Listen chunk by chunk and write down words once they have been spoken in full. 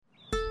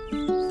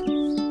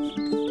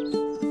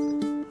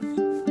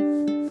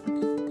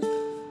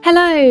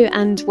Hello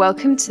and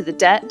welcome to the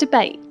Dirt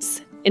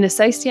Debates, in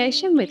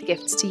association with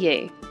Gifts to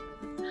You.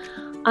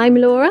 I'm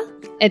Laura,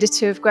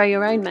 editor of Grow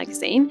Your Own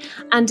magazine,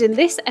 and in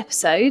this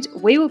episode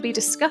we will be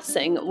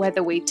discussing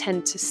whether we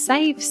tend to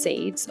save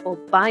seeds or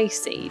buy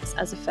seeds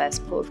as a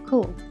first port of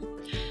call.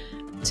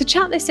 To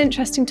chat this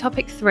interesting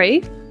topic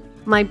through,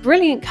 my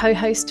brilliant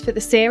co-host for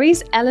the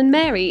series, Ellen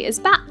Mary, is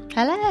back.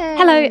 Hello.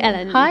 Hello,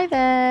 Ellen. Hi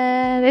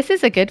there. This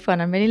is a good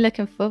one. I'm really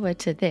looking forward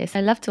to this.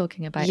 I love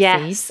talking about seeds.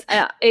 Yes,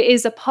 it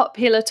is a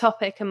popular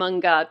topic among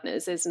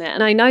gardeners, isn't it?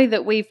 And I know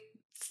that we've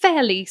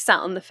fairly sat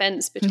on the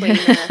fence between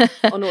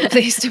on all of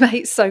these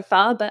debates so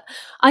far, but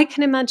I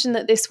can imagine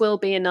that this will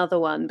be another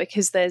one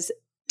because there's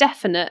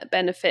definite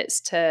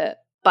benefits to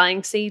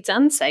buying seeds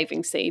and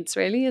saving seeds,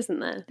 really,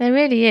 isn't there? There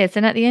really is.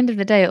 And at the end of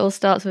the day, it all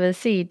starts with a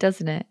seed,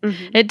 doesn't it?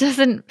 Mm-hmm. It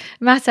doesn't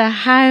matter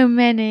how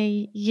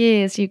many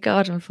years you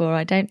garden for.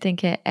 I don't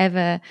think it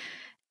ever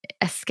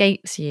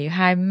escapes you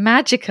how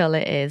magical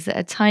it is that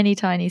a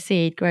tiny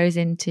seed grows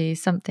into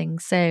something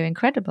so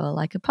incredible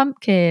like a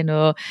pumpkin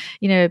or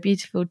a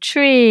beautiful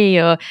tree.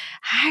 Or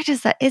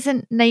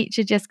isn't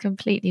nature just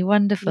completely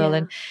wonderful? Yeah.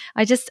 And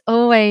I just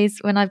always,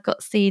 when I've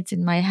got seeds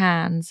in my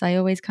hands, I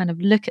always kind of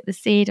look at the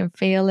seed and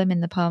feel them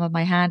in the palm of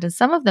my hand, and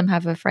some of them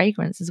have a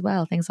fragrance as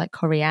well, things like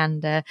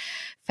coriander,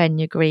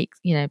 fenugreek,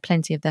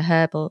 plenty of the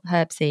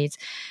herb seeds.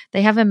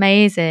 They have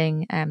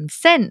amazing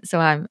scent, so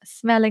I'm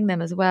smelling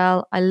them as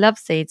well. I love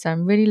seeds, so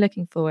I'm really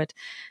looking forward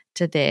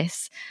to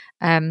this.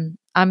 When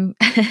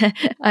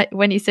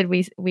you said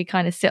we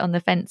kind of sit on the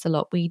fence a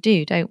lot, we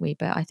do, don't we?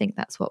 But I think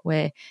that's what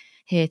we're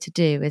here to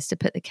do, is to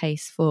put the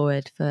case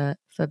forward for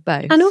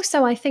both. And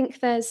also I think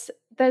there's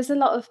a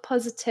lot of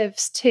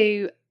positives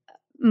to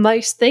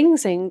most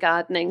things in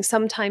gardening.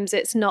 Sometimes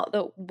it's not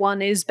that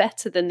one is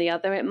better than the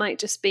other. It might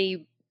just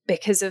be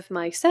because of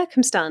my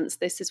circumstance,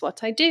 this is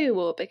what I do,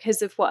 or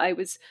because of what I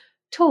was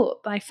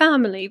taught by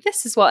family,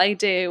 this is what I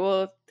do.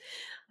 Or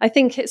I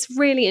think it's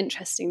really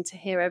interesting to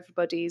hear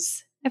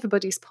everybody's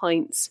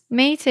points.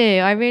 Me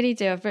too. I really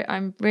do.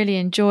 I'm really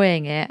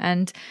enjoying it.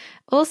 And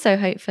also,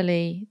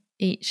 hopefully,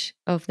 each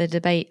of the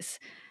debates,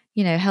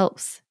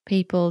 helps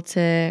people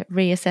to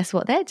reassess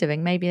what they're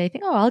doing. Maybe they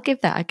think, oh, I'll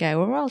give that a go,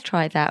 or I'll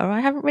try that, or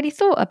I haven't really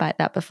thought about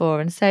that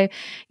before. And so,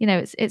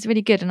 it's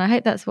really good. And I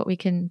hope that's what we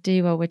can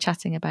do while we're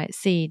chatting about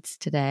seeds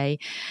today.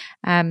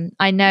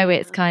 I know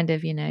it's kind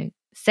of,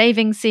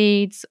 saving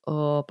seeds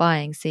or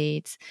buying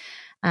seeds.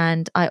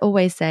 And I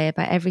always say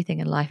about everything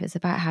in life, it's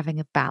about having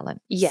a balance.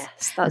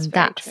 Yes, that's and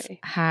very that's true.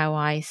 how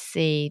I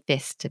see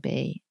this to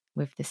be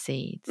with the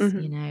seeds,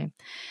 Mm-hmm.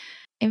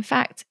 In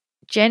fact,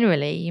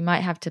 generally, you might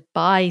have to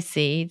buy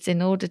seeds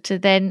in order to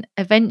then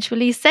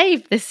eventually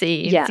save the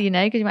seeds, Yeah.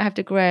 because you might have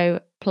to grow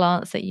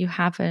plants that you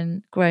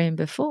haven't grown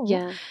before,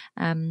 Yeah.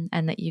 and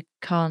that you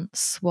can't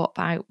swap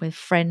out with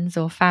friends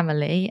or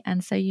family.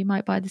 And so you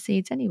might buy the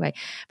seeds anyway.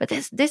 But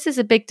this is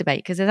a big debate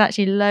because there's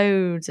actually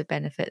loads of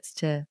benefits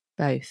to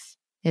both,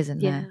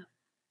 isn't there?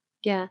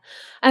 Yeah.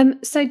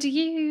 So do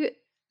you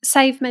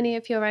save many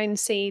of your own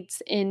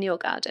seeds in your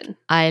garden?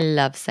 I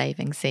love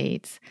saving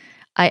seeds.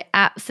 I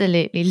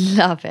absolutely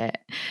love it.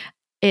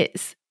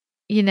 It's,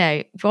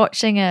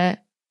 watching a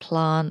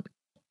plant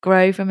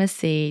grow from a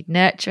seed,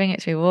 nurturing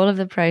it through all of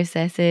the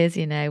processes,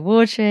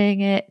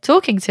 watering it,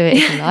 talking to it,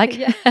 if you like,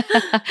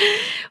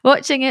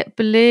 watching it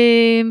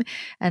bloom,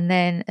 and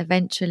then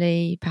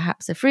eventually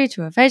perhaps a fruit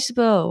or a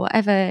vegetable or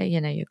whatever,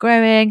 you're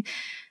growing,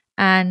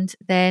 and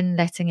then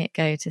letting it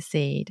go to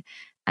seed.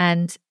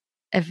 And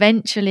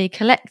eventually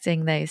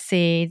collecting those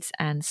seeds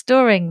and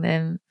storing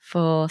them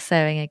for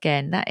sowing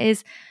again. That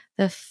is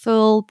the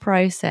full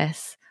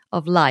process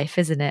of life,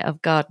 isn't it?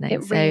 Of gardening.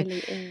 It really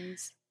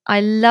is.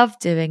 I love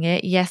doing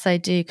it. Yes, I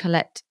do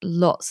collect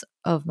lots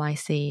of my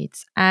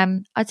seeds.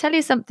 I'll tell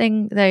you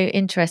something though,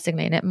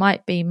 interestingly, and it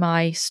might be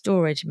my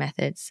storage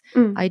methods.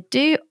 I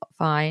do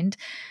find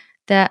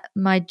that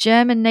my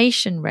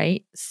germination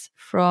rates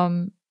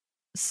from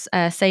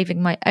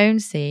saving my own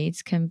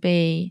seeds can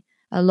be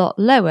a lot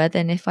lower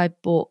than if I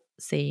bought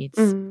seeds.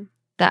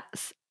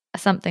 That's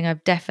something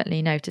I've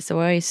definitely noticed. So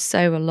I always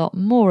sow a lot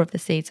more of the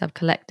seeds I've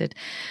collected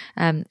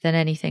than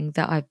anything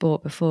that I've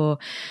bought before.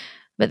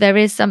 But there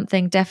is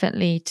something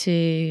definitely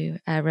to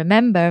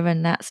remember,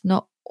 and that's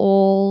not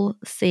all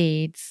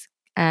seeds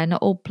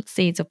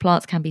of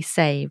plants can be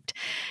saved.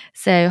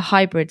 So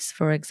hybrids,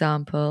 for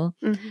example,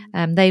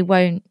 they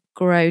won't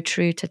grow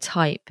true to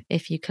type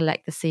if you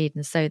collect the seed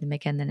and sow them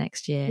again the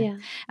next year. Yeah.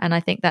 And I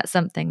think that's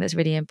something that's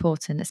really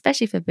important,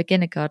 especially for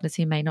beginner gardeners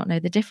who may not know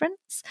the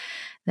difference,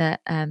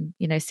 that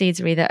seeds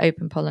are either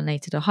open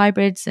pollinated or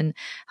hybrids, and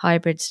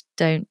hybrids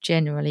don't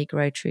generally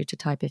grow true to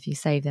type if you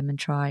save them and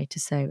try to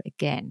sow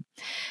again.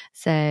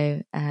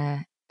 So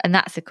and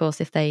that's of course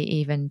if they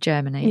even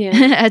germinate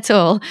at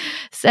all.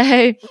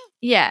 So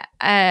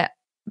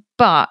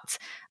but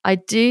I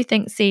do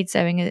think seed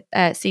saving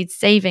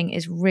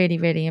is really,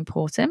 really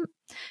important.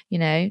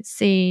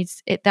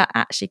 Seeds, that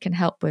actually can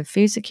help with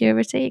food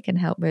security. It can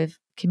help with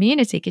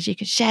community, because you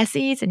can share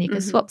seeds and you can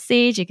swap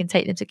seeds. You can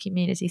take them to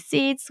community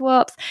seed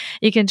swaps.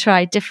 You can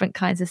try different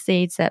kinds of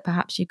seeds that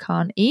perhaps you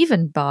can't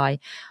even buy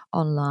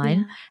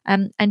online.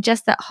 And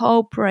just that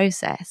whole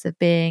process of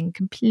being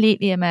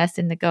completely immersed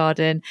in the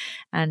garden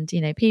and,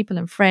 you know, people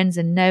and friends,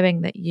 and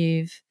knowing that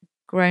you've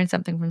grown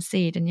something from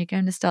seed and you're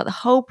going to start the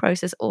whole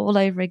process all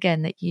over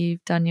again that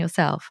you've done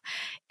yourself.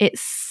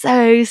 It's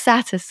so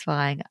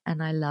satisfying,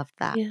 and I love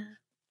that. Yeah.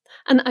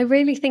 And I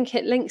really think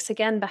it links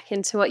again back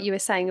into what you were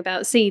saying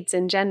about seeds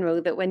in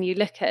general, that when you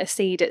look at a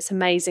seed, it's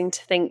amazing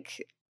to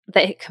think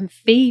that it can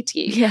feed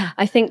you. Yeah.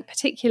 I think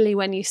particularly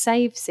when you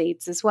save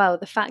seeds as well,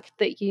 the fact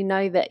that you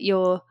know that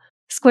you're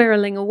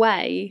squirreling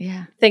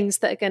away things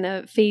that are going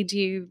to feed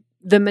you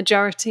the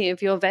majority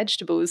of your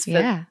vegetables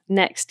for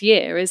next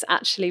year is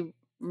actually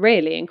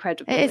really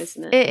incredible,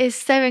 isn't it? It is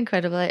so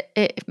incredible.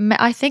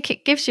 I think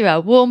it gives you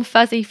a warm,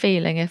 fuzzy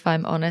feeling, if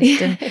I'm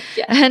honest.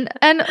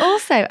 And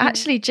also,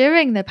 actually,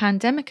 during the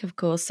pandemic, of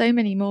course, so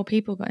many more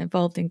people got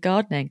involved in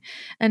gardening,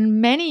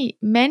 and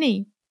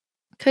many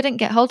couldn't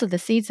get hold of the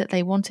seeds that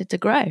they wanted to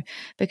grow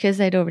because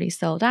they'd already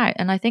sold out.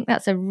 And I think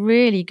that's a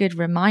really good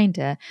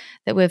reminder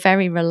that we're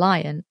very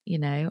reliant, you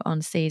know,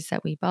 on seeds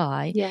that we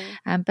buy.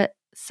 But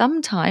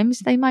sometimes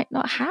they might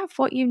not have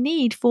what you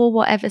need for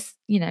whatever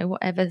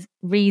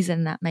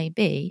reason that may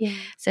be.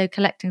 So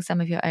collecting some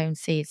of your own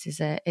seeds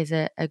is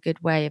a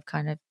good way of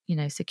kind of, you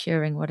know,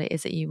 securing what it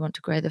is that you want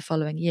to grow the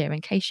following year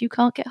in case you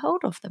can't get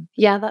hold of them.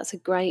 Yeah, that's a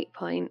great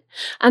point.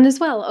 And as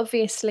well,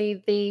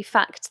 obviously, the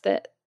fact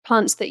that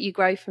plants that you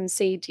grow from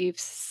seed you've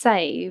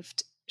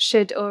saved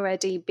should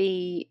already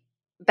be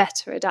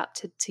better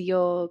adapted to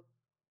your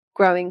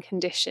growing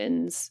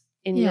conditions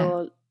in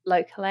your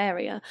local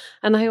area.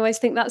 And I always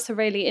think that's a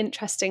really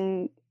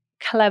interesting,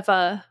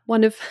 clever,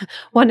 one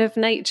of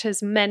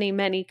nature's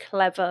many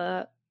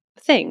clever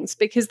things,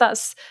 because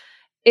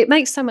it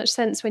makes so much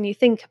sense when you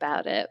think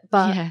about it,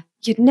 but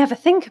you'd never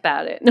think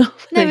about it. No,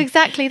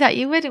 exactly that.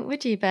 You wouldn't,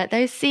 would you? But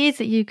those seeds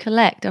that you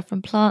collect are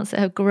from plants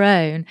that have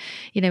grown,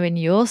 you know, in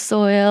your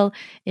soil,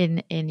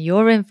 in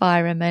your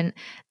environment.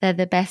 They're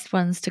the best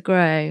ones to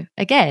grow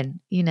again,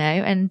 you know,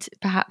 and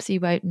perhaps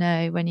you won't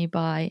know when you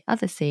buy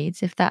other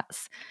seeds if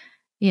that's,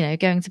 you know,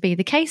 going to be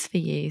the case for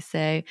you.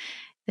 So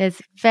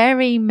there's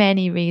very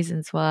many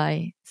reasons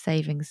why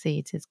saving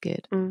seeds is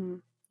good.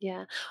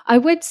 Yeah, I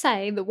would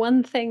say the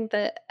one thing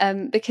that,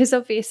 because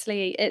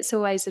obviously it's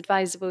always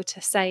advisable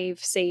to save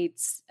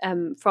seeds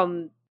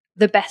from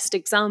the best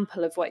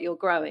example of what you're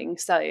growing.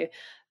 So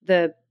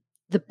the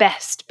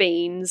best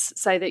beans,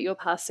 so that you're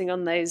passing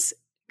on those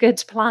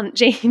good plant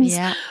genes.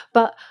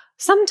 But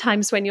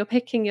sometimes when you're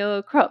picking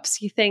your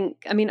crops, you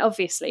think, I mean,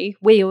 obviously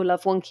we all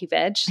love wonky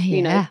veg,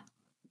 you know,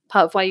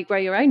 part of why you grow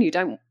your own. You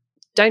don't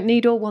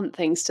need or want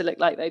things to look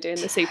like they do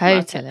in the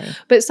supermarket.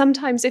 But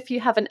sometimes if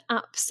you have an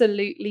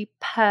absolutely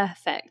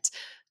perfect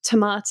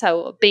tomato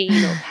or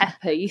bean or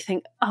pepper, you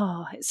think,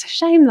 oh, it's a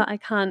shame that I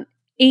can't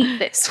eat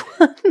this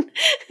one.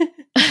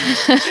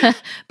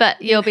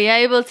 But you'll be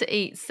able to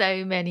eat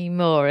so many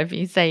more if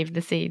you save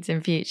the seeds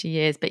in future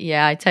years. But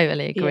yeah, I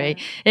totally agree.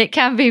 It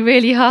can be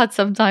really hard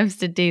sometimes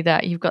to do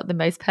that. You've got the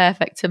most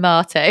perfect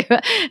tomato.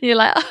 You're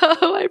like,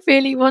 oh, I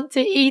really want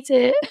to eat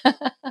it.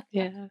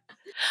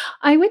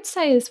 I would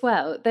say as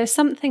well, there's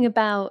something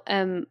about,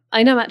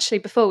 I know actually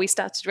before we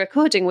started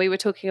recording, we were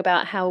talking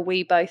about how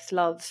we both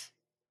love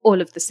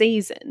all of the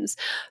seasons,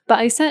 but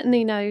I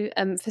certainly know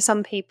for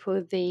some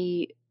people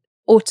the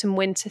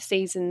autumn-winter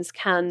seasons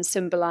can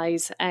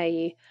symbolise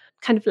a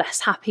kind of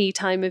less happy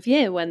time of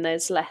year when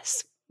there's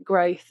less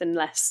growth and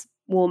less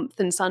warmth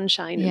and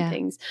sunshine and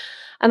things.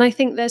 And I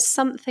think there's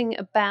something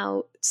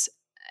about,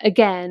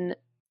 again,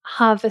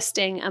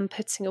 harvesting and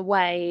putting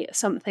away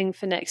something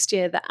for next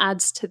year that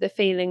adds to the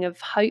feeling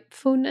of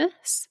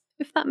hopefulness,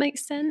 if that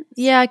makes sense.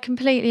 Yeah, I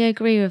completely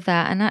agree with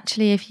that. And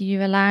actually, if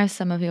you allow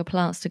some of your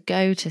plants to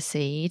go to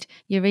seed,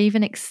 you're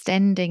even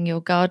extending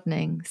your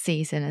gardening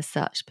season as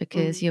such,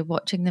 because you're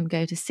watching them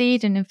go to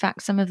seed. And in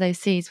fact, some of those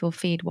seeds will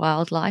feed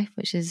wildlife,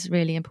 which is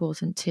really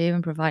important too,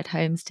 and provide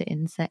homes to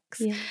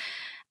insects.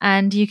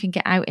 And you can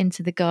get out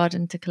into the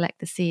garden to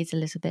collect the seeds a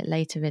little bit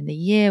later in the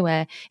year,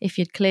 where if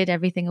you'd cleared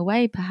everything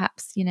away,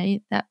 perhaps, you know,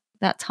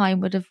 that time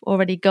would have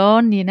already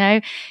gone. You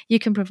know, you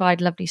can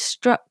provide lovely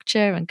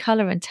structure and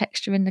colour and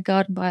texture in the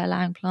garden by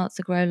allowing plants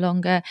to grow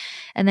longer.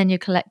 And then you're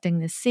collecting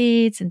the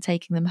seeds and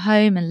taking them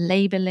home and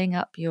labelling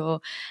up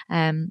your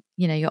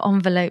your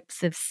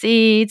envelopes of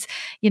seeds,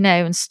 you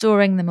know, and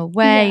storing them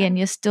away. And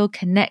you're still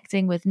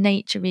connecting with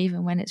nature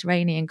even when it's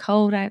rainy and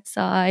cold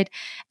outside.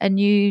 And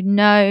you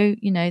know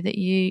that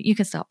you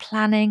can start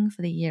planning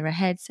for the year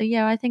ahead. So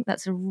yeah, I think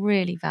that's a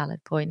really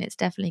valid point. It's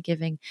definitely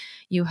giving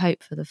you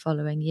hope for the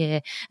following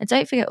year. And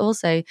don't forget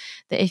also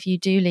that if you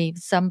do leave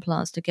some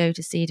plants to go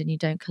to seed and you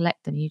don't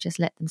collect them, you just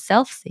let them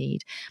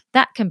self-seed,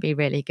 that can be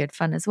really good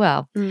fun as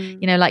well.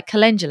 You know, like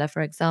calendula,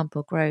 for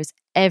example, grows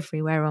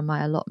everywhere on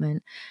my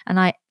allotment, and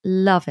I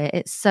love it.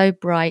 It's so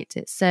bright,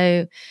 it's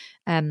so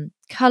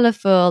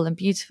colourful and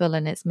beautiful,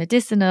 and it's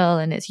medicinal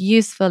and it's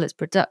useful, it's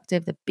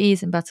productive, the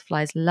bees and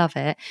butterflies love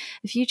it.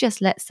 If you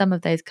just let some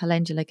of those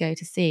calendula go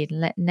to seed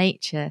and let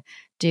nature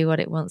do what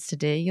it wants to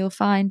do, you'll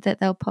find that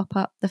they'll pop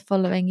up the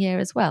following year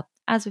as well,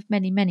 as with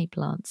many, many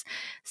plants.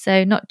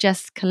 So not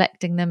just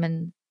collecting them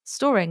and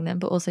storing them,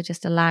 but also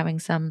just allowing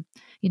some,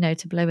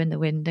 to blow in the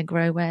wind and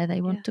grow where they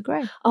want to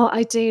grow. Oh,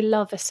 I do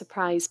love a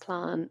surprise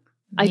plant.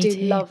 I do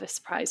love a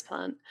surprise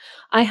plant.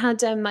 I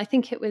had, I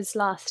think it was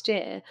last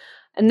year,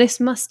 and this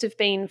must have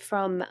been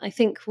from, I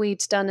think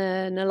we'd done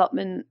an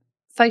allotment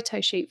photo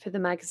shoot for the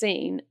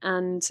magazine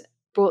and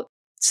brought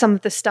some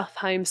of the stuff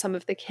home, some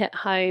of the kit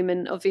home,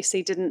 and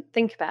obviously didn't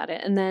think about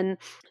it. And then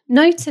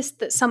noticed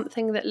that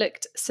something that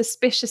looked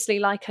suspiciously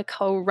like a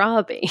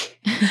kohlrabi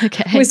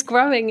was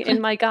growing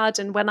in my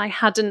garden when I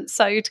hadn't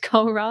sowed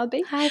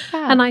kohlrabi.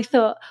 And I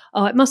thought,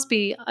 oh, I must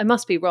be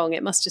wrong.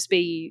 It must just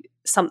be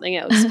something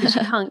else, because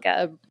you can't get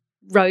a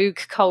rogue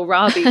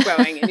kohlrabi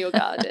growing in your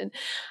garden.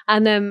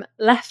 And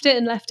left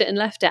it.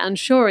 And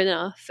sure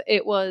enough,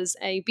 it was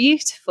a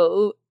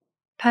beautiful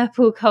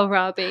purple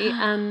kohlrabi.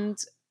 And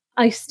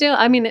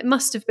it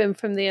must have been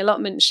from the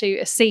allotment shoot.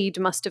 A seed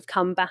must have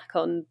come back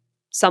on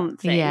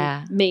something,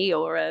 me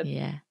or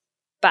a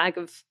bag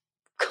of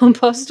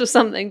compost or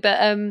something. But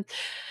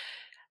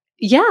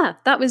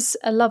that was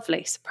a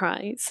lovely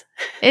surprise.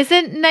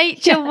 Isn't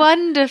nature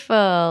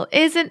wonderful?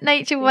 Isn't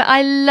nature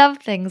I love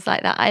things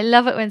like that. I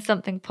love it when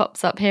something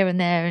pops up here and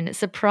there and it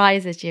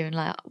surprises you and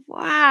like,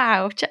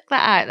 wow, check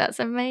that out. That's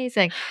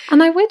amazing.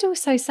 And I would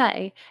also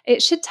say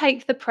it should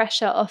take the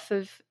pressure off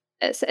of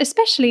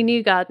especially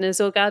new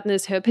gardeners or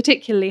gardeners who are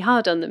particularly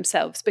hard on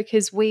themselves,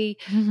 because we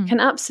can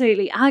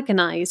absolutely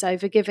agonize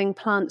over giving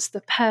plants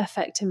the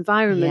perfect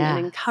environment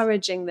and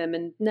encouraging them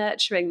and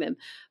nurturing them.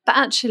 But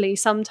actually,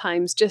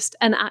 sometimes just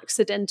an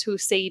accidental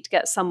seed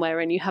gets somewhere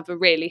and you have a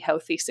really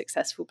healthy,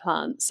 successful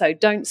plant. So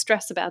don't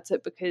stress about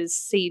it, because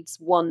seeds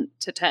want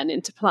to turn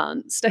into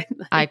plants, don't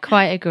they? I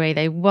quite agree.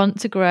 They want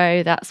to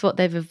grow. That's what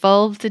they've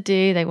evolved to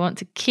do. They want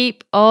to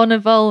keep on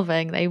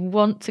evolving. They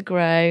want to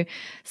grow.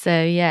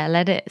 So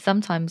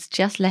sometimes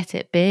just let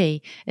it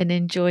be and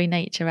enjoy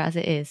nature as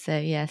it is.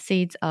 So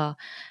seeds are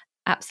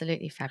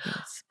absolutely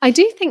fabulous. I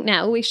do think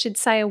now we should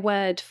say a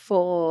word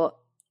for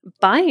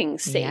buying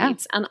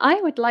seeds, and I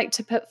would like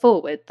to put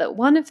forward that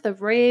one of the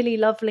really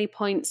lovely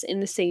points in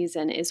the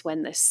season is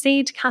when the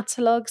seed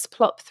catalogues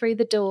plop through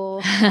the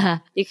door.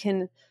 You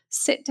can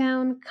sit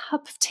down,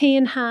 cup of tea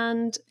in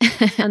hand,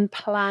 and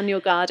plan your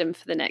garden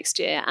for the next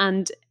year,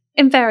 and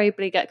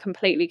invariably get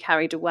completely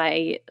carried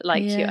away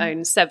like you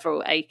own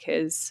several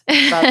acres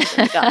rather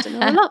than a garden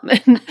or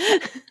allotment.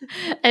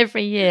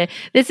 Every year.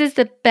 This is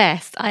the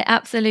best. I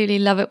absolutely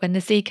love it when the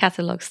seed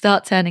catalogues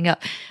start turning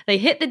up. They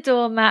hit the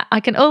doormat. I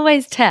can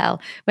always tell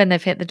when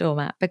they've hit the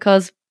doormat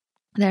because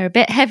they're a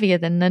bit heavier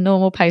than the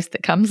normal post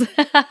that comes.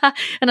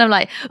 And I'm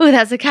like, oh,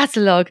 that's a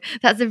catalogue.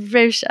 That's a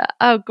brochure.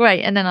 Oh,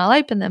 great. And then I'll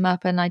open them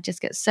up and I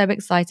just get so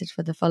excited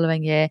for the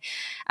following year.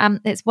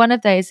 It's one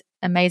of those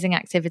amazing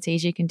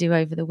activities you can do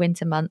over the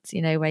winter months,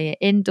 where you're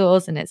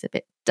indoors and it's a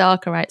bit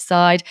darker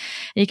outside.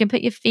 You can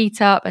put your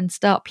feet up and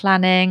start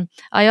planning.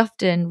 I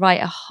often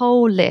write a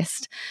whole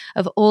list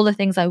of all the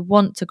things I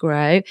want to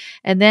grow.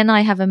 And then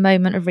I have a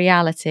moment of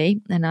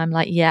reality and I'm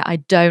like, I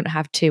don't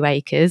have 2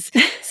 acres.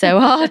 So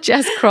I'll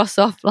just cross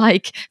off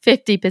like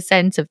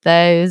 50% of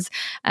those.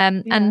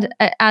 And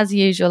as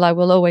usual, I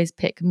will always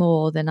pick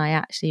more than I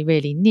actually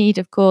really need,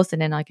 of course.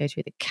 And then I go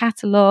through the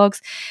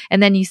catalogues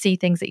and then you see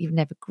things that you've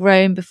never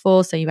grown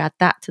before. So you add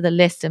that to the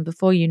list. And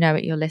before you know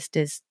it, your list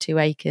is 2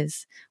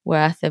 acres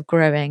worth of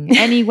growing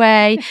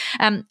anyway.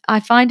 I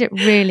find it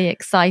really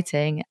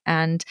exciting.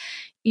 And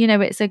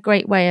it's a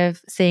great way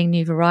of seeing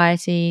new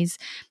varieties,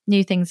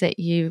 new things that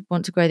you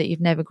want to grow that you've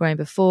never grown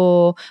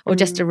before, or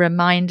just a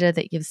reminder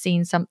that you've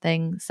seen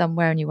something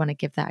somewhere and you want to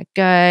give that a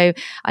go.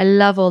 I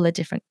love all the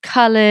different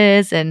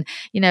colours and,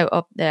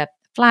 of the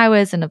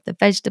flowers and of the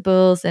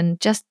vegetables,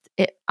 and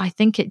I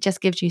think it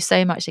just gives you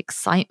so much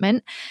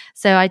excitement.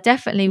 So I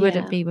definitely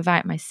wouldn't be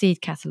without my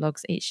seed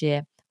catalogues each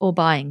year or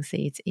buying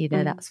seeds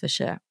either, that's for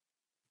sure.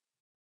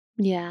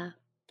 Yeah.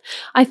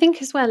 I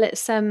think as well,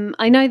 it's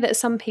I know that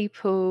some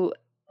people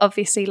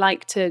obviously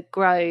like to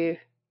grow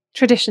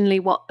traditionally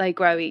what they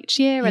grow each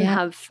year and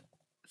have,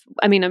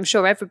 I'm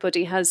sure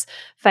everybody has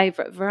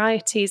favourite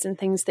varieties and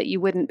things that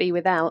you wouldn't be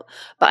without.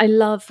 But I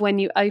love when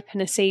you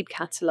open a seed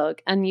catalogue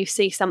and you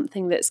see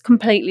something that's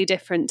completely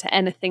different to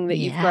anything that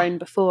you've grown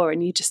before.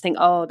 And you just think,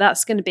 oh,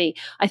 that's going to be,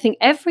 I think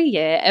every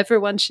year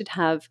everyone should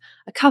have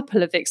a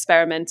couple of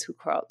experimental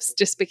crops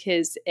just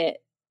because I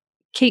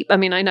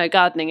know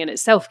gardening in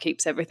itself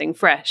keeps everything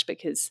fresh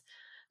because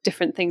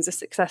different things are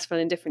successful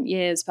in different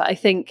years. But I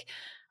think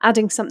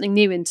adding something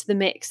new into the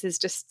mix is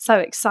just so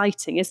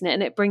exciting, isn't it?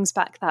 And it brings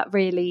back that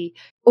really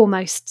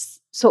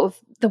almost sort of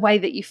the way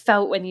that you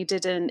felt when you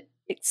did an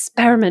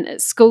experiment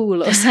at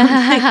school or something.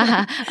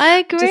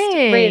 I agree. Just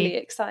really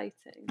exciting.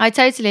 I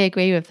totally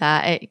agree with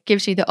that. It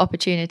gives you the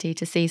opportunity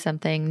to see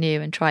something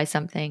new and try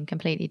something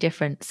completely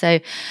different. So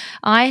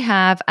I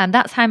have, and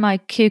that's how my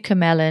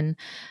cucamelon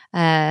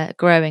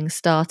growing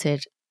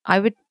started. I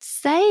would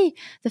say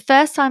the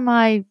first time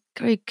I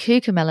grew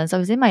cucamelons, I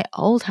was in my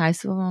old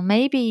house, well,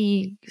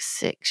 maybe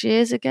 6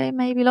 years ago,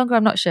 maybe longer,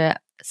 I'm not sure,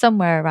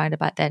 somewhere around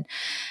about then.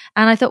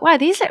 And I thought, wow,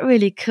 these look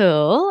really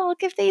cool. I'll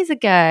give these a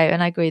go.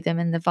 And I grew them,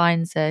 and the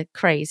vines are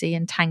crazy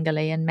and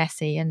tangly and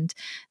messy. And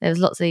there's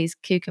lots of these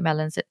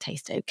cucamelons that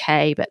taste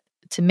okay, but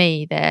to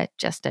me, they're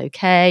just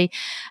okay.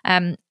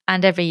 And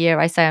every year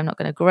I say I'm not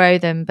going to grow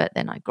them, but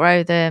then I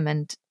grow them.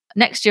 And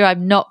next year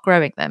I'm not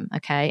growing them,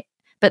 okay?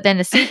 But then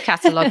the seed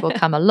catalogue will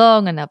come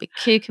along and there'll be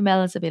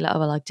cucamelons. I'll be like, oh,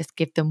 well, I'll just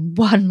give them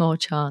one more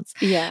chance.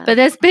 Yeah. But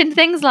there's been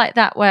things like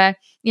that where,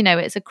 you know,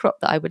 it's a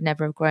crop that I would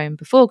never have grown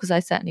before because I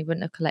certainly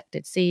wouldn't have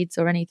collected seeds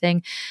or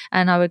anything.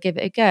 And I would give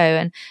it a go.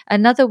 And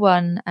another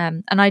one,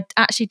 and I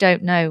actually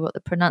don't know what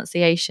the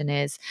pronunciation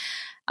is.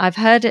 I've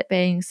heard it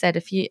being said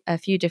a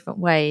few different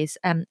ways.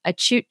 A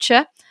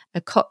chucha,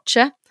 a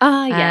kocha.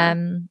 Ah, yeah.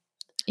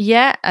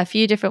 Yeah, a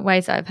few different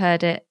ways that I've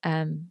heard it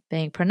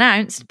being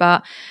pronounced,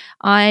 but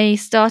I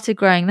started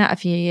growing that a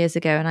few years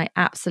ago and I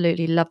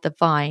absolutely love the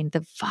vine.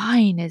 The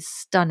vine is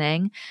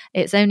stunning.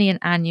 It's only an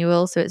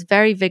annual, so it's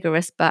very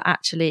vigorous, but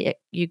actually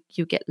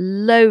you get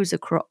loads of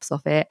crops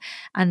off it.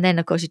 And then,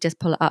 of course, you just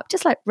pull it up,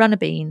 just like runner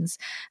beans,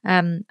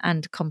 and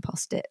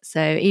compost it.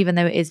 So even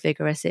though it is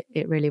vigorous,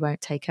 it really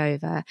won't take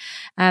over.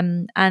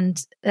 And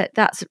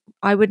that's,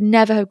 I would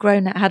never have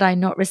grown that had I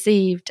not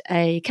received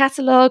a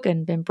catalogue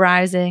and been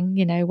browsing,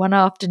 you know, one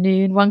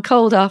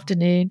cold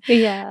afternoon,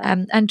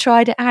 and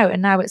tried it out.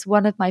 And now it's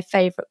one of my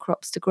favourite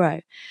crops to grow.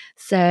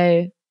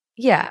 So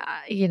yeah,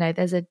 you know,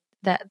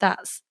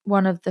 that's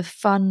one of the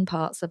fun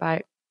parts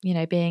about, you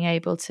know, being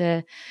able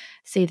to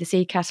see the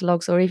seed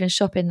catalogues or even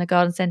shop in the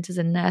garden centres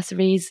and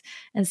nurseries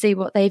and see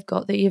what they've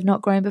got that you've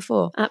not grown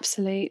before.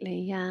 Absolutely,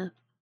 yeah.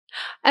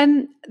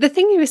 The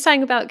thing you were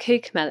saying about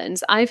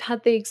cucamelons, I've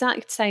had the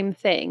exact same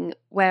thing,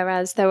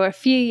 whereas there were a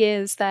few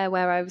years there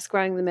where I was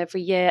growing them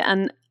every year,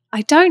 and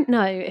I don't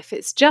know if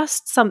it's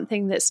just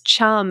something that's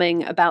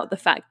charming about the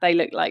fact they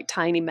look like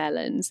tiny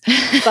melons,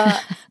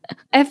 but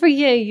every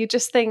year you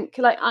just think,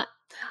 like,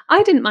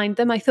 I didn't mind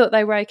them. I thought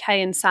they were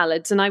okay in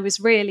salads, and I was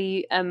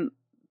really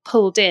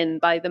pulled in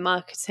by the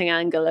marketing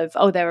angle of,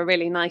 oh, they're a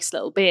really nice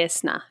little beer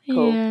snack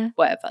or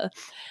whatever.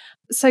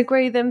 So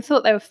grew them,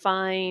 thought they were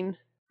fine.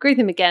 Grew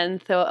them again,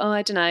 thought, oh,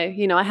 I don't know.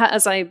 You know,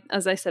 as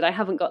I said, I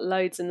haven't got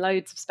loads and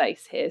loads of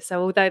space here.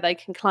 So although they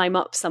can climb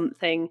up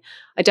something,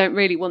 I don't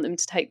really want them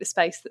to take the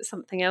space that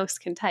something else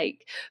can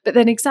take. But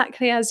then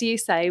exactly as you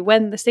say,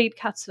 when the seed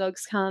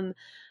catalogues come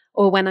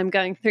or when I'm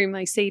going through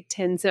my seed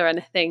tins or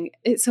anything,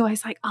 it's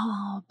always like,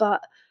 oh,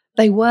 but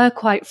they were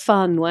quite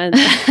fun, weren't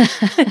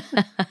they?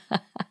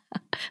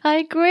 I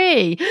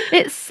agree.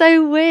 It's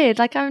so weird.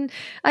 Like I'm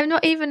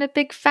not even a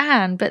big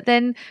fan, but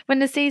then when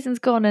the season's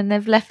gone and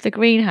they've left the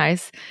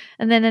greenhouse,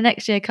 and then the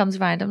next year comes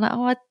around, I'm like,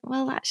 oh,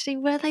 well, actually,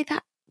 were they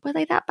that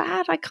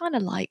bad? I kind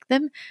of like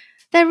them.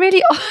 They're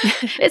really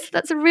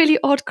that's a really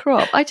odd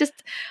crop. I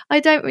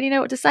don't really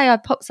know what to say. I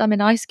popped some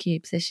in ice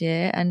cubes this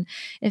year, and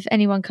if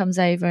anyone comes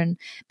over and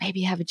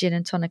maybe have a gin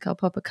and tonic, I'll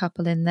pop a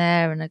couple in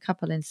there and a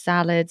couple in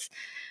salads.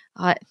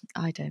 I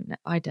don't know.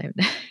 I don't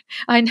know.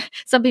 I know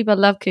some people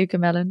love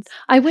cucamelons.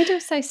 I would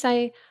also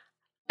say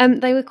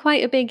they were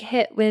quite a big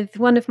hit. With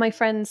one of my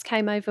friends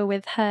came over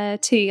with her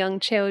 2 young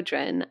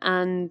children,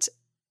 and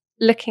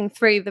looking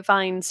through the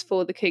vines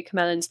for the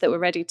cucamelons that were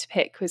ready to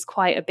pick was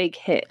quite a big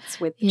hit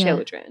with the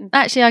children.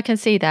 Actually, I can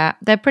see that.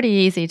 They're pretty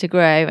easy to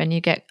grow and you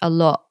get a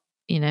lot,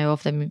 you know,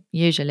 of them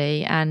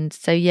usually. And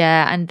so,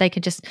 and they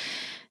can just,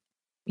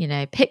 you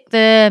know, pick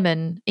them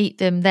and eat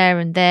them there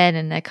and then,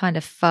 and they're kind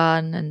of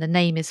fun and the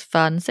name is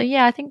fun. So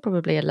I think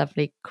probably a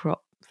lovely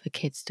crop for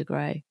kids to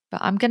grow.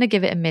 But I'm going to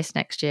give it a miss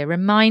next year.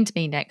 Remind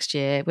me next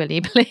year, will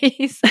you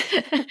please?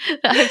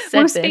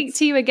 We'll speak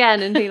to you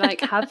again and be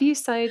like, have you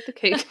sowed the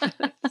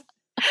cucumbers?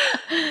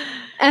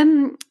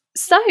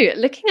 So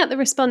looking at the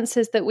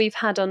responses that we've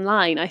had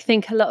online, I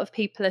think a lot of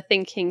people are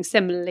thinking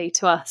similarly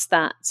to us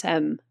that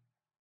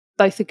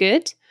both are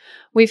good.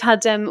 We've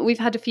had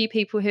a few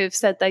people who have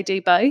said they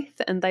do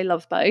both and they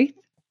love both.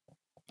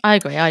 I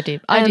agree. I do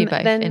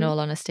both. In all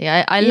honesty,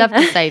 I love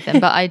to save them,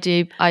 but I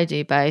do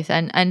both,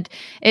 and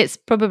it's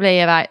probably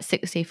about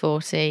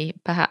 60-40,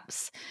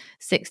 perhaps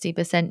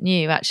 60%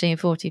 new actually, and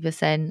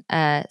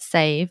 40%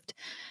 saved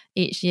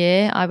each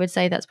year. I would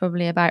say that's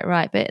probably about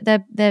right. But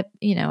they're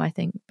you know, I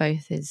think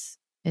both is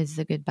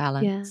a good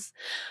balance.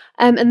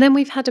 And then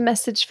we've had a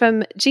message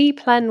from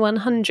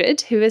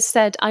GPlan100 who has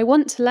said, I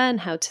want to learn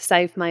how to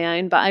save my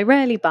own, but I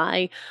rarely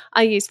buy.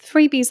 I use the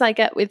freebies I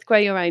get with Grow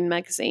Your Own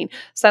magazine.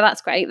 So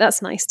that's great.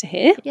 That's nice to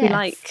hear. Yes. We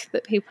like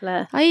that people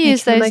are making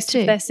the most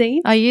of their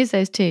seeds. I use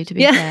those too, to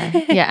be fair.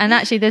 Yeah, and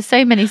actually there's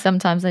so many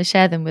sometimes I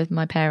share them with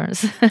my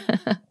parents.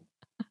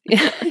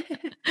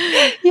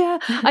 Yeah,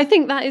 I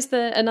think that is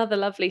another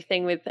lovely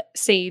thing with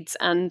seeds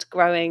and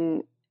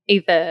growing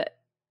either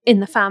in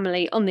the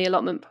family, on the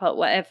allotment plot,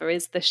 whatever,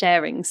 is the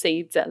sharing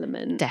seeds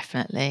element.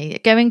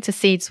 Definitely. Going to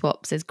seed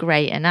swaps is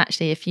great. And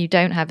actually, if you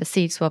don't have a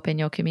seed swap in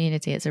your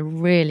community, it's a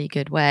really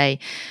good way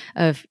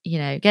of,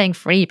 getting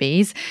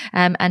freebies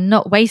and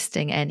not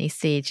wasting any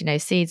seeds.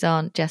 Seeds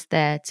aren't just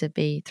there to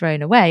be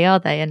thrown away, are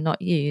they? And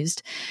not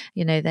used.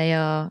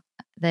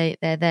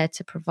 They're there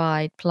to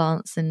provide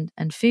plants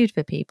and food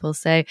for people.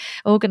 So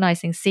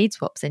organising seed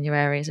swaps in your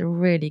area is a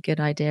really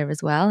good idea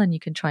as well. And you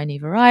can try new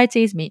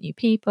varieties, meet new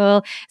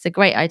people. It's a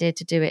great idea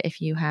to do it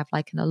if you have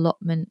like an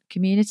allotment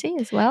community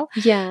as well.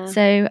 Yeah.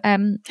 So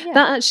that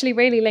actually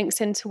really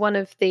links into one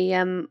of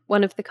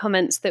the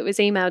comments that was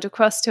emailed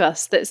across to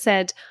us that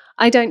said,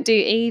 I don't do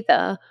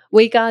either.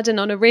 We garden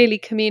on a really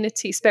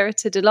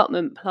community-spirited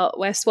allotment plot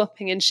where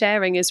swapping and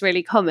sharing is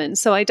really common.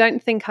 So I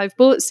don't think I've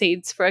bought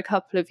seeds for a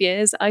couple of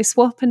years. I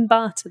swap and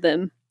barter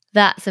them.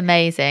 That's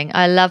amazing.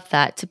 I love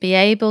that. To be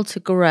able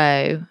to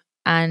grow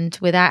and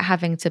without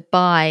having to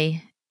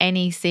buy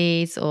any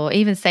seeds or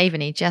even save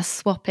any, just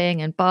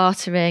swapping and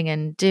bartering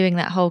and doing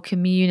that whole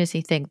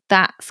community thing,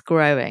 that's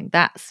growing.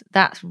 That's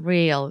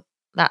real.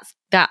 That's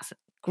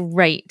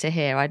great to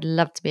hear. I'd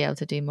love to be able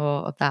to do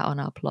more of that on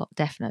our plot,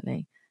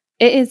 definitely.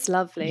 It is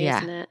lovely,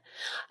 isn't it?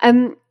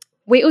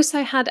 We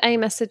also had a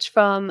message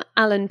from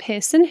Alan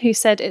Pearson who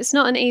said, it's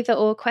not an either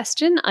or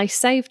question. I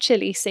save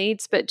chili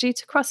seeds, but due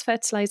to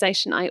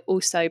cross-fertilisation, I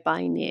also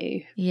buy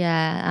new.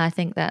 Yeah, I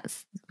think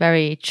that's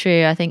very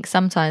true. I think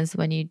sometimes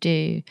when you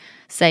do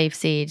save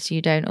seeds,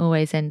 you don't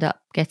always end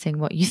up getting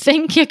what you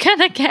think you're going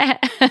to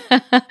get,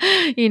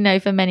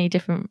 for many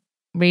different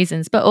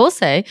reasons. But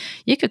also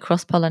you could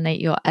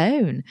cross-pollinate your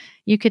own.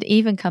 You could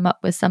even come up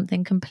with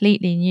something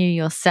completely new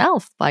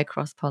yourself by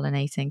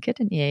cross-pollinating,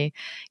 couldn't you?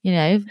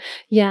 Yeah.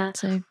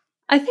 So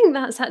I think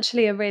that's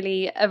actually a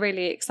really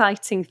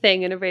exciting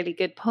thing and a really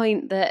good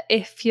point, that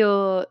if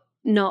you're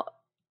not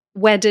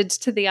wedded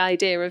to the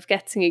idea of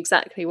getting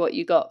exactly what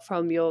you got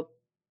from your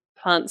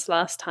plants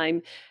last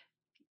time,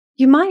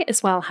 you might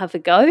as well have a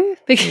go,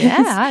 because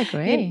I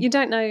agree. You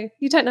don't know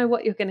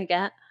what you're going to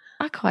get.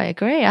 I quite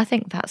agree. I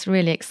think that's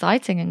really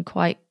exciting and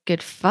quite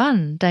good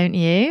fun, don't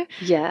you?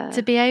 Yeah.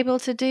 To be able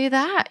to do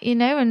that,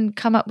 and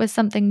come up with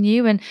something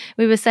new. And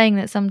we were saying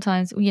that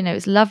sometimes,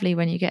 it's lovely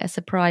when you get a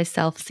surprise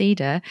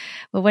self-seeder,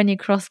 but when you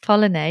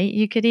cross-pollinate,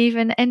 you could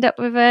even end up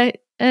with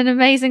an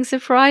amazing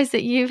surprise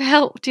that you've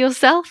helped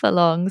yourself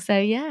along. So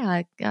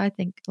yeah, I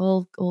think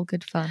all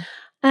good fun.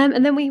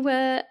 And then we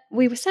were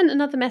sent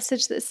another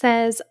message that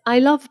says, I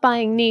love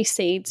buying new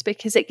seeds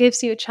because it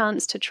gives you a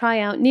chance to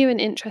try out new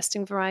and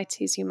interesting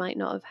varieties you might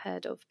not have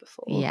heard of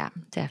before. Yeah,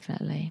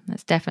 definitely.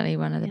 That's definitely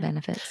one of the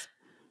benefits.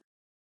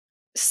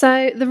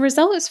 So the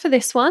results for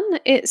this one,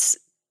 it's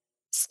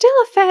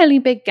still a fairly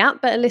big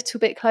gap, but a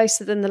little bit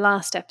closer than the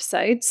last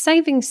episode.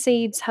 Saving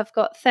seeds have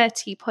got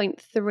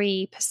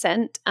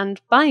 30.3%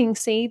 and buying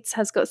seeds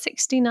has got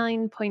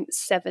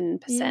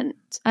 69.7%. Yeah,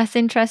 that's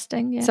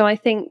interesting. Yeah. So I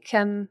think...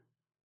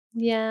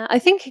 I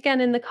think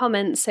again in the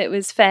comments it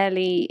was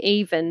fairly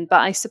even,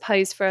 but I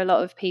suppose for a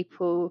lot of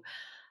people,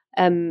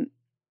 I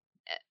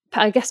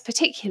guess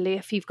particularly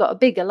if you've got a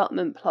big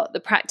allotment plot, the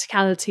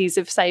practicalities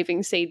of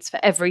saving seeds for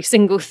every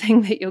single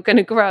thing that you're going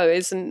to grow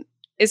isn't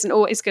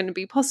always going to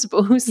be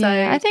possible. So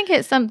I think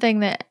it's something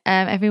that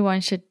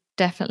everyone should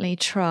definitely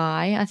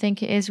try. I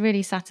think it is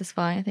really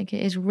satisfying. I think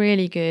it is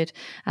really good,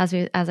 as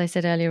I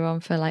said earlier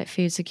on, for like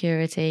food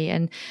security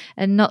and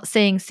not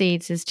seeing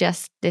seeds as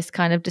just this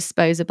kind of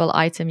disposable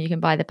item. You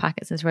can buy the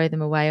packets and throw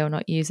them away or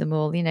not use them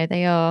all.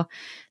 They are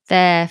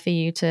there for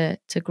you to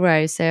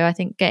grow. So I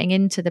think getting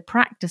into the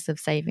practice of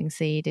saving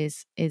seed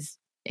is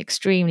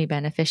extremely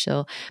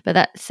beneficial. But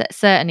that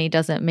certainly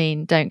doesn't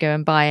mean don't go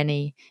and buy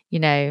any,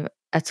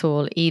 at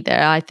all either.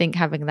 I think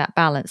having that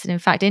balance, and in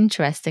fact,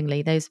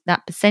 interestingly,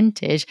 that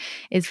percentage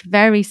is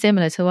very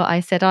similar to what I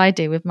said I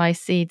do with my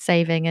seed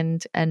saving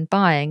and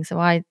buying. So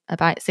I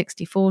about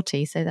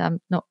 60-40. So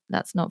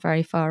that's not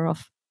very far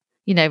off,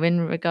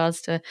 in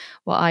regards to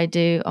what I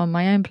do on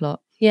my own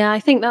plot. Yeah, I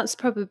think that's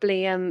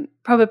probably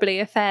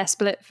a fair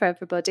split for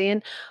everybody.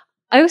 And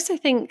I also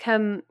think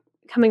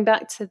coming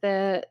back to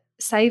the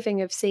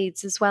saving of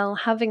seeds as well,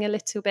 having a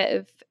little bit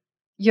of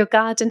your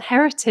garden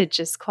heritage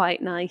is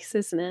quite nice,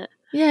 isn't it?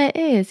 Yeah, it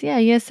is. Yeah,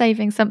 you're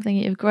saving something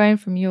that you've grown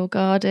from your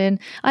garden.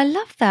 I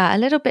love that. A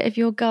little bit of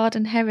your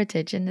garden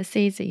heritage in the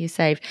seeds that you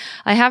saved.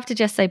 I have to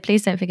just say,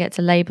 please don't forget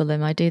to label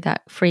them. I do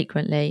that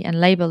frequently, and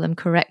label them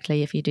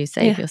correctly if you do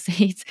save your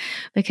seeds,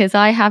 because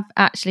I have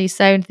actually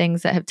sown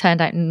things that have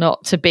turned out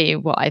not to be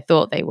what I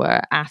thought they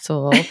were at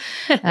all,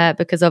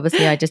 because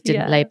obviously I just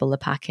didn't label the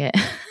packet.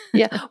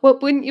 Yeah. Well,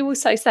 wouldn't you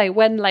also say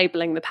when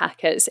labeling the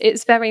packets,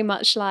 it's very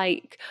much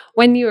like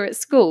when you were at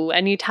school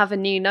and you'd have a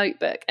new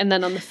notebook, and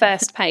then on the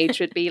first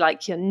page would be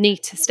like your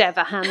neatest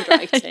ever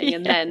handwriting. Yes.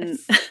 And then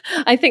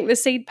I think the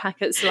seed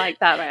packets are like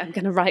that. Right? I'm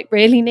going to write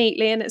really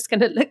neatly and it's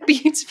going to look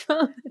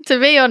beautiful. To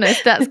be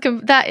honest,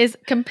 that is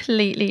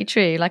completely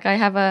true. Like I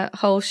have a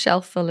whole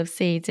shelf full of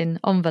seeds in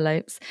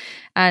envelopes,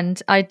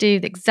 and I do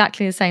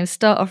exactly the same.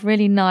 Start off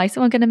really nice.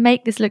 Oh, I'm going to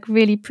make this look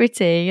really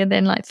pretty. And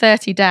then like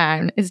 30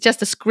 down is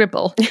just a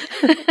scribble.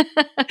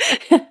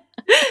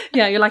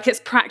 Yeah, you're like, it's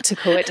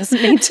practical. It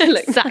doesn't need to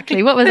look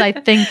exactly. What was I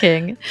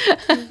thinking?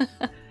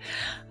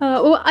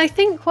 Well, I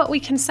think what we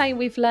can say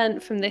we've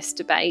learned from this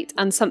debate,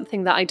 and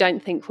something that I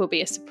don't think will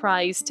be a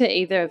surprise to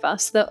either of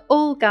us, that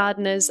all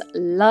gardeners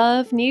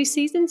love new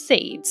season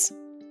seeds,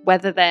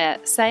 whether they're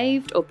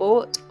saved or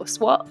bought or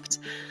swapped.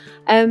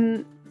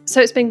 So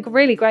it's been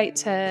really great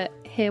to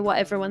hear what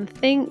everyone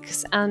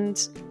thinks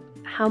and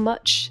how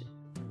much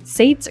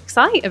seeds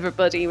excite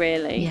everybody,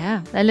 really.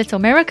 Yeah, they're little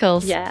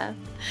miracles. Yeah.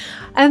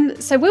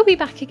 So we'll be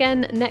back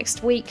again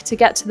next week to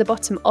get to the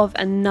bottom of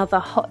another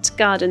hot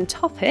garden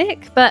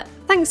topic. But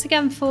thanks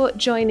again for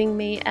joining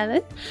me,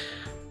 Ellen.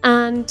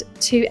 And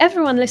to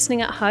everyone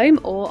listening at home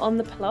or on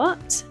the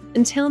plot,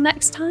 until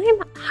next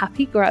time,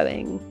 happy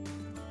growing.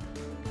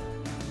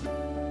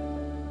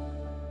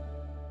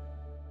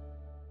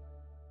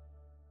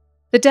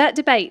 The Dirt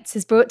Debates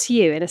is brought to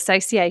you in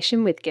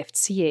association with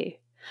Gifts to You,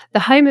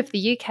 the home of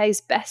the UK's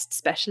best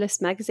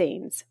specialist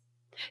magazines.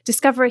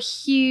 Discover a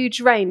huge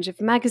range of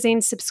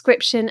magazine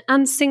subscription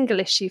and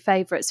single-issue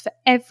favourites for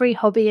every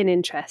hobby and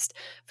interest,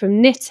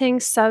 from knitting,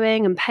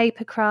 sewing and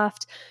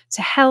papercraft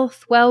to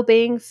health,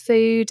 well-being,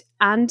 food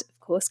and, of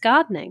course,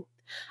 gardening,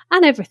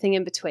 and everything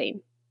in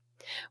between.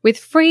 With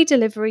free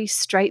delivery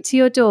straight to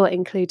your door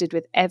included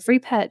with every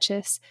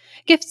purchase,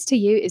 Gifts to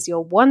You is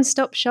your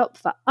one-stop shop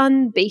for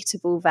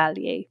unbeatable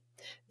value.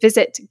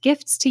 Visit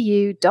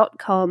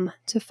giftstoyou.com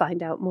to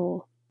find out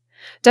more.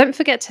 Don't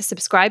forget to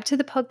subscribe to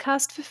the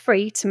podcast for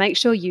free to make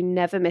sure you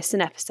never miss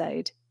an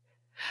episode.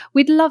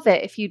 We'd love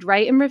it if you'd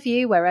rate and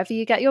review wherever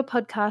you get your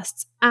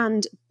podcasts,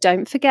 and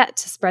don't forget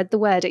to spread the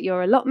word at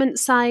your allotment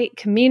site,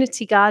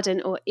 community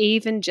garden, or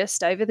even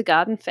just over the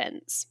garden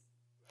fence.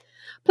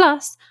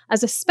 Plus,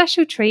 as a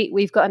special treat,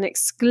 we've got an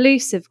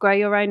exclusive Grow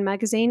Your Own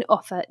magazine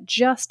offer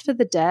just for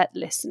the Dirt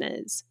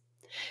listeners.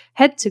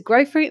 Head to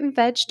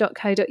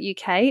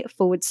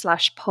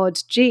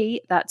growfruitandveg.co.uk/podg,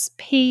 that's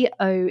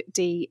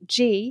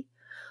PODG,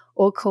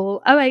 or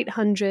call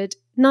 0800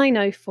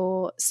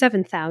 904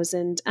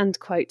 7000 and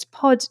quote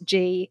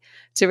PODG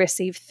to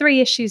receive 3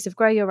 issues of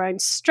Grow Your Own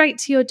straight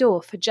to your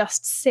door for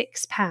just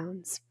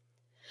 £6.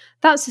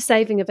 That's a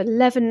saving of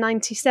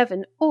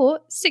 $11.97 or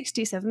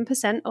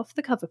 67% off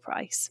the cover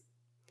price.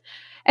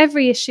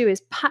 Every issue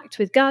is packed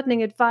with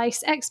gardening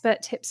advice,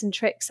 expert tips and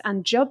tricks,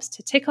 and jobs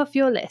to tick off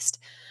your list,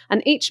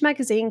 and each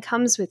magazine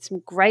comes with some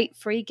great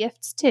free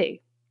gifts too.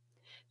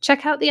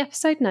 Check out the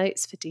episode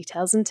notes for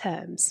details and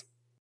terms.